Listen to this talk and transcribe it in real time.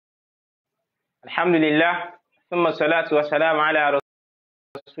الحمد لله ثم الصلاة والسلام على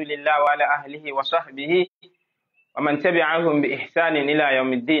رسول الله وعلى أهله وصحبه ومن تبعهم بإحسان إلى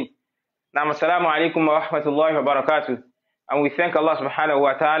يوم الدين. Now, assalamu alaikum wa rahmatullahi wa barakatuh. And we thank Allah subhanahu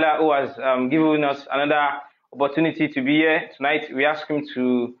wa ta'ala who has given us another opportunity to be here tonight. We ask Him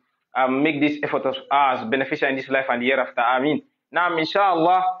to make this effort of ours beneficial in this life and the hereafter. Ameen. Now,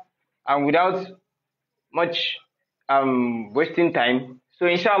 inshallah, without much wasting time, so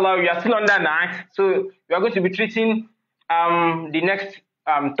inshallah, we are still under Nahw. So we are going to be treating the next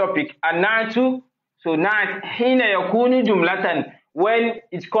topic, النعت. So Nahw, حين يكون جملة, when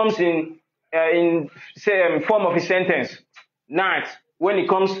it comes in form of a sentence. Nahw, when it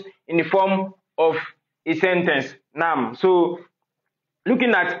comes in the form of a sentence. Naam. So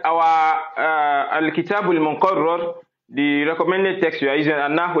looking at our Al-Kitab al-Munqarrar, the recommended text we are using,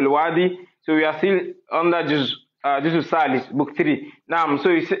 Nahwul Wadi. So we are still under Juz Salis, book 3. Naam. So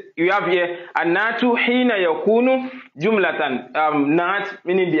you have here An-Natu hina yakunu jumlatan. Nat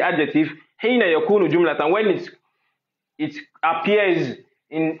meaning the adjective. Hina yakunu jumlatan, when it appears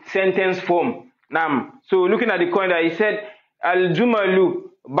in sentence form. Naam. So looking at the corner, he said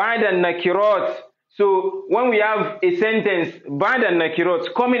Al-Jumalu ba'da an-nakirat. So when we have a sentence ba'da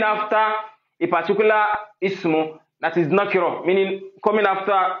an-nakirat coming after a particular ismu that is nakira, meaning coming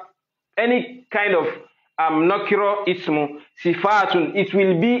after any kind of nakira ismu, sifatun, it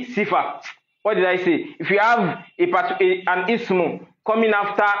will be sifa. What did I say? If you have an ismu coming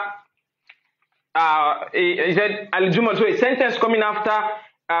after he said al-jumal, so a sentence coming after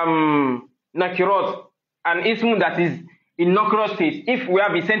nakirat, an ismu that is in nakira state. If we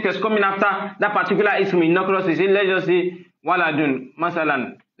have a sentence coming after that particular ismu in nakira state, let's just say waladun,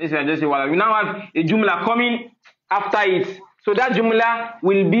 masalan. Let's just say waladun. We now have a jumla coming after it. So that jumla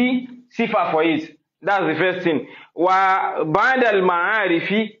will be sifa for it. That's the first thing. Wa ba'da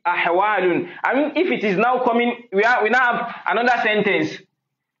al-ma'arifi ahwalun. I mean, if it is now coming, we now have another sentence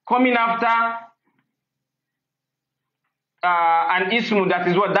coming after an ismu that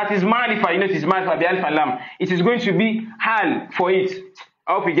is what? That is ma'rifa. You know, it is ma'rifa bi alif and lam. It is going to be hal for it.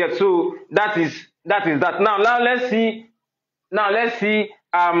 I hope you get. So that is that. Now let's see. What's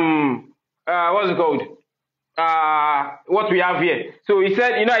it called? What we have here. So he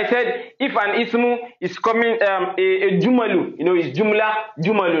said, I said if an ismu is coming, a jumalu, is jumla,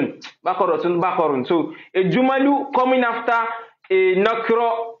 jumalun, bakarun. So a jumalu coming after a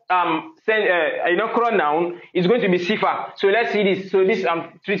nakra noun is going to be sifa. So let's see this. So this,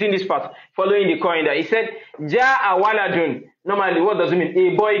 I'm treating this part, following the coin. He said ja'a waladun. Normally, what does it mean?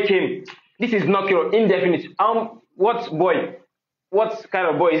 A boy came. This is nakra, indefinite. What boy? What kind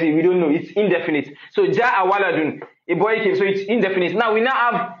of boy is it? We don't know. It's indefinite. So ja'a waladun, a boy came. So it's indefinite. Now we now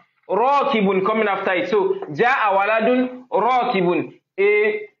have raqibun coming after it. So ja'a waladun raqibun,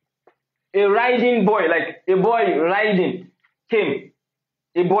 a riding boy, like a boy riding came.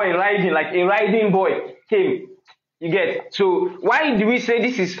 A boy riding, like a riding boy came. You get? So why do we say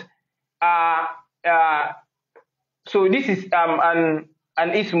this is so this is an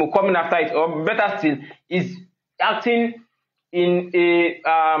ismu coming after it, or better still, is acting in a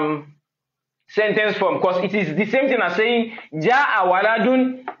sentence form, because it is the same thing as saying ja'a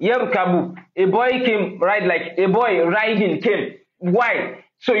waladun yarkabu, a boy came, right? Like a boy riding came. Why?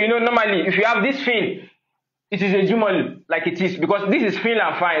 So normally if you have this field, it is a jumal, like it is, because this is field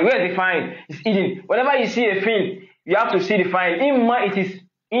and fine. Where is the fine? It's hidden. Whenever you see a field, you have to see the fine. It is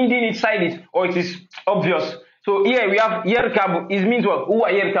hidden inside it, or it is obvious. So here we have yarkabu. It means what?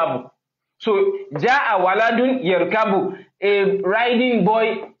 Huwa yarkabu. So ja'a waladun yarkabu, a riding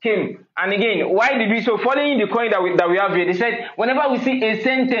boy came. And again, why did we? So following the coin that we have here, they said whenever we see a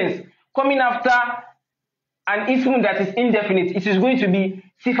sentence coming after an ism that is indefinite, it is going to be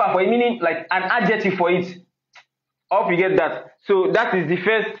sifa for it, meaning like an adjective for it. I hope you get that. So that is the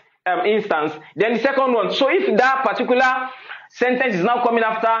first instance. Then the second one. So if that particular sentence is now coming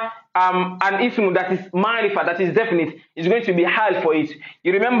after an ism that is ma'rifa, that is definite, it's going to be hal for it.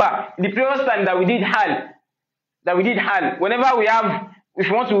 You remember the previous time that we did hal. Whenever we have, if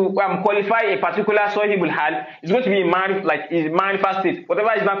you want to qualify a particular sahibul hal, it's going to be ma'rifa state.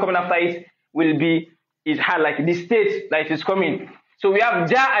 Whatever is now coming after it will be is hal, like the state that it is coming. So we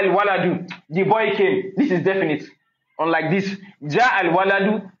have ja al waladu, the boy came. This is definite. Unlike this, ja al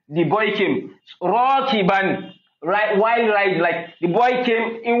waladu, the boy came. Raqiban, right, while riding, like the boy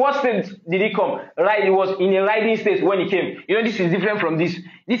came. In what state did he come? Right, it was in a riding state when he came. This is different from this.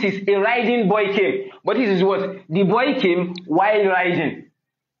 This is a riding boy came, but this is what? The boy came while riding.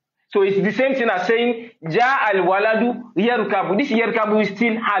 So it's the same thing as saying ja al waladu yarkabu. This yarkabu is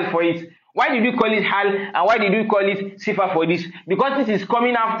still hal for it. Why did you call it hal and why did you call it sifa for this? Because this is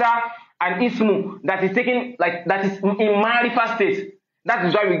coming after an ismu that is taken, like that is in marifa state. That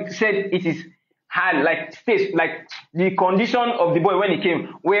is why we said it is hal, like state, like the condition of the boy when he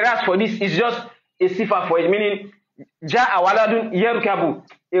came. Whereas for this, it's just a sifa for it, meaning ja'a waladun yarkabu,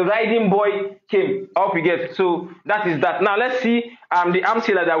 a riding boy came. I hope you get. So that is that. Now let's see the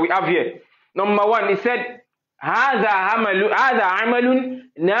amsila that we have here. Number one, it said hadha amalun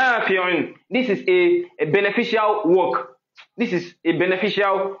nafi'un. This is a beneficial work. This is a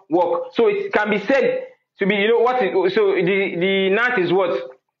beneficial work. So it can be said to be, you know what is, so the nat is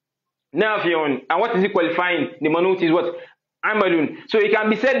what? Nafi'un. And what is it qualifying? The manut is what? Amalun. So it can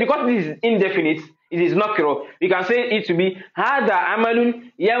be said, because this is indefinite, it is nakira. You can say it to be hada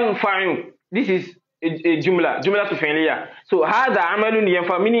amalun yanfa'u. This is a jumla to fi'liya. So hada amalun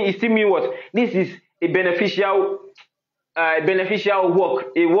yanfa'u, meaning it still means what? This is a beneficial work,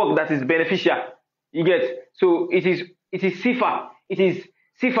 a work that is beneficial. You get? So it is sifa. It is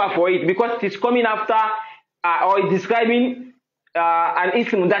sifa for it, because it is coming after or describing an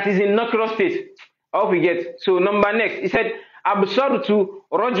ism that is in nakira state. I hope we get. So number next, it said absartu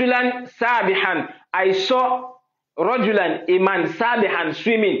rajulan sabihan. I saw rajulan, a man, sabihan,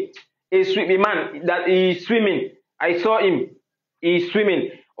 swimming, a man that is swimming. I saw him, he is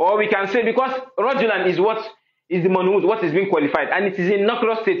swimming. Or we can say, because rajulan is what is the manhud, what is being qualified, and it is in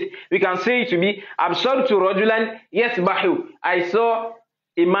nakira state, we can say it to be absartu rajulan yasbahu. I saw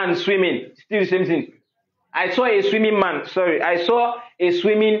a man swimming. Still the same thing. I saw a swimming man. Sorry, I saw a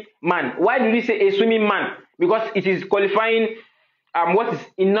swimming man. Why did we say a swimming man? Because it is qualifying what is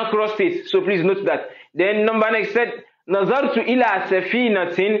in nakira state. So please note that. Then number next said nazartu ila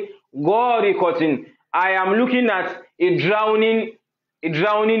safinatin ghariqatin. I am looking at a drowning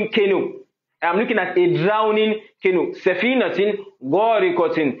canoe. I am looking at a drowning canoe. Safinatin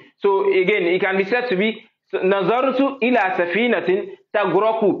ghariqatin. So again, it can be said to be nazartu ila safinatin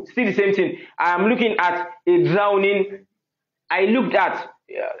taghraku. Still the same thing. I am looking at a drowning. I looked at.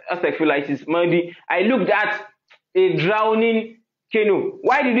 Maybe I looked at a drowning canoe.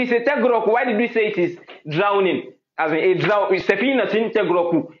 Why did we say taghraku? Why did we say it is drowning? As in a safinatin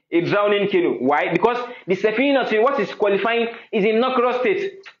taghraku, a drowning canoe. Why? Because the safinatin, what is qualifying, is in nakira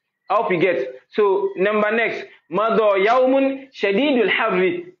state. I hope you get. So number next, mado yawmun shadidul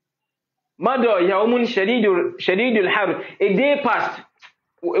harri. Mado yawmun shadidul harri. A day passed.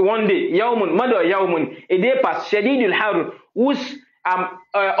 One day, yawmun, mado yawmun. A day passed. Shadidul harri, whose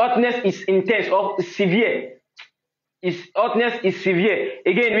hotness is intense or severe. His hotness is severe.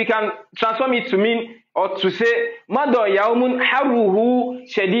 Again, we can transform it to mean, or to say mado yawmun harruhu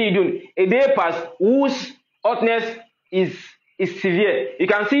shadidun. A day passed whose hotness is severe. You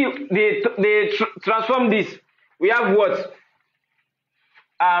can see they transform this. We have what?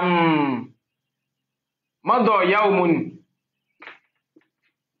 Mado yawmun.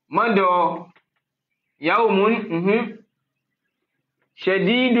 Mado yawmun.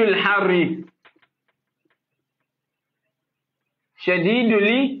 Shadidul harri.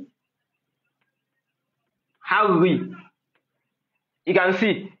 Shadidul harri. You can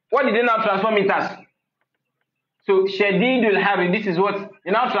see. What did they now transform it as? So shadidul harri, this is what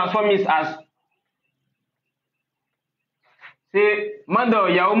you now transform it as. Say mado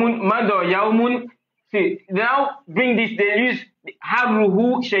yawmun. See, they now bring this, they use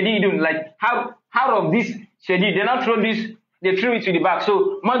harruhu shadidun, like har of this shadid. They now throw this, they throw it to the back.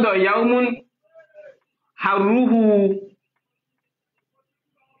 So mado yawmun harruhu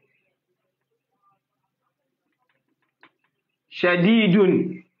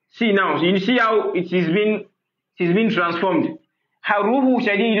shadidun. See now, so you see how it is being transformed. Haruhu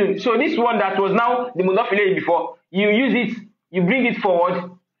shadidun. So this one that was now the mudaf ilayhi before, you use it, you bring it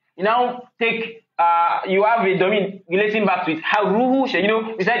forward, you now take you have a domain relating back to it. Haruhu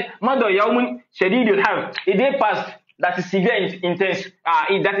shadidun. We said mado yawmun shadidul har. A day passed that is severe in intense,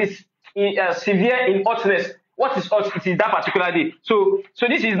 that is severe in hotness. What is hot? It is that particular day. So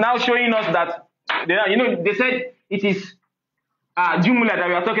this is now showing us that they said it is jumla that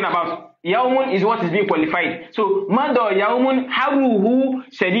we are talking about. Yawmun is what is being qualified. So mado yawmun haruhu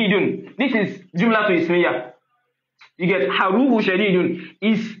shadidun. This is jumla to ismiya. You get haruhu shadidun.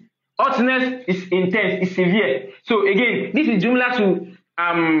 Is hotness is intense, is severe. So again, this is jumla to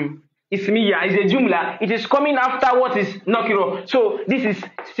ismiya. Is a jumla. It is coming after what is nakiro. So this is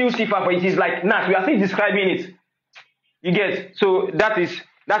still sifa, but it is like nat. We are still describing it. You get. So that is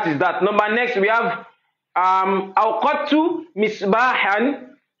that. Number next we have awqadtu misbahan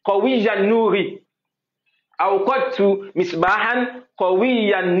qawiyan nuri. Awqadtu misbahan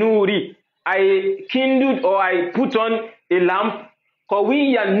qawiyan nuri. I kindled or I put on a lamp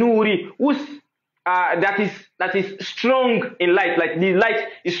qawiyan nuri, whose that is strong in light, like the light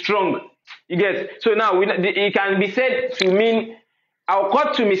is strong. You get? So now it can be said to mean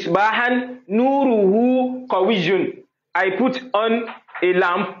awqadtu misbahan nuruhu qawiyun. I put on a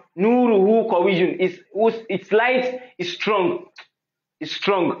lamp, nuruhu qawiyun. Its light is strong. Is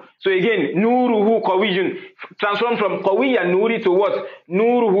strong. So again, nuruhu qawiyun, transformed from qawiya nuri to what?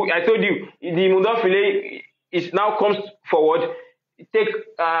 Nuruhu. I told you the mudaf ilayh is now comes forward. Take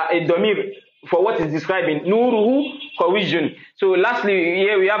a domir for what is describing. Nuruhu qawiyun. So lastly,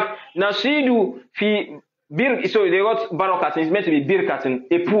 here we have nasidu fi bir. So they got barakatin. It's meant to be birkatin,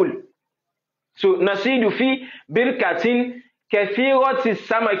 a pool. So nasidu fi birkatin kathirati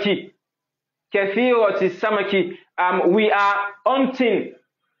samaki. Kathirati samaki. We are hunting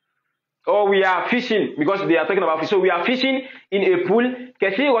or we are fishing, because they are talking about fish. So we are fishing in a pool.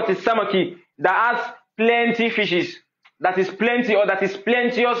 Kathirati samaki, that has plenty fishes. That is plenty, or that is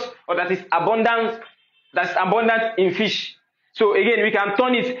plenteous, or that is abundant. That's abundant in fish. So again, we can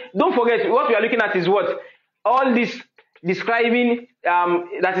turn it. Don't forget, what we are looking at is what? All this describing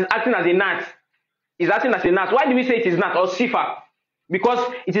that is acting as a nat. Is acting as a nat. Why do we say it is nat or sifa?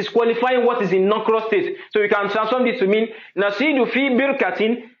 Because it is qualifying what is in non-cross state. So we can transform this to mean nasidu fi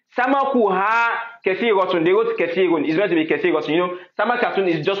birkatin samakuha kathiratun. They wrote kathirun. It's meant to be kathiratun. You know, samakatun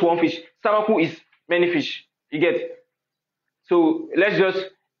is just one fish. Samaku is many fish. You get? So let's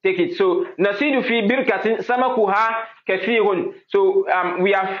just take it. So nasidu fi birkatin samakuha kathirun. So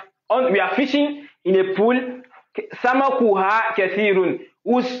we are fishing in a pool. Samakuha kathirun,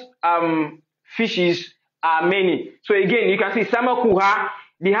 whose fishes are many. So again, you can see samakuha.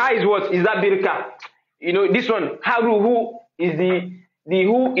 The ha is what? Is that birka? You know, this one haruhu is the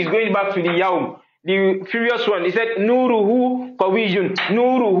who is going back to the yaum. The previous one, he said nuruhu qawiyun.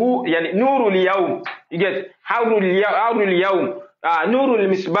 Nuruhu yani nurul yaum. You get harul yaum. Nurul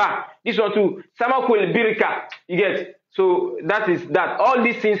misbah. This one too. Samakul birka. You get? So that is that. All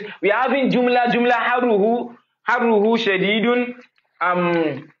these things we are having jumla haruhu shadidun.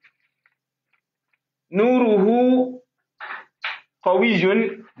 Nuruhu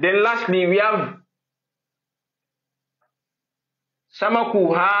qawiyun. Then lastly we have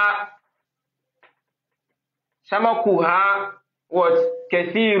samakuha what?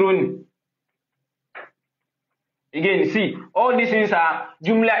 Kathirun. Again, see, all these things are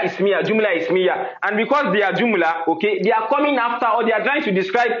jumla ismiya, and because they are jumla, okay, they are coming after, or they are trying to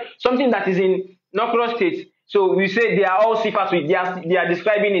describe something that is in non-cross state. So we say they are all sifat. They are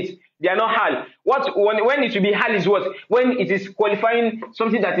describing it. They are not hal. When it will be hal is what? When it is qualifying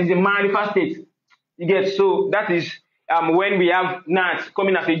something that is in marifa state. You get? So that is when we have nat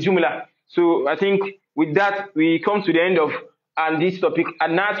coming as a jumla. So I think with that we come to the end of this topic.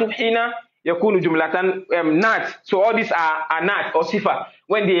 An-natu hina yakunu jumlatan nat. So all these are nat or sifa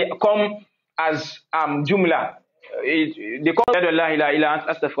when they come as jumla. They come.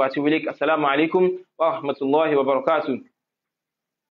 Assalamu alaikum wa rahmatullahi wa barakatuh.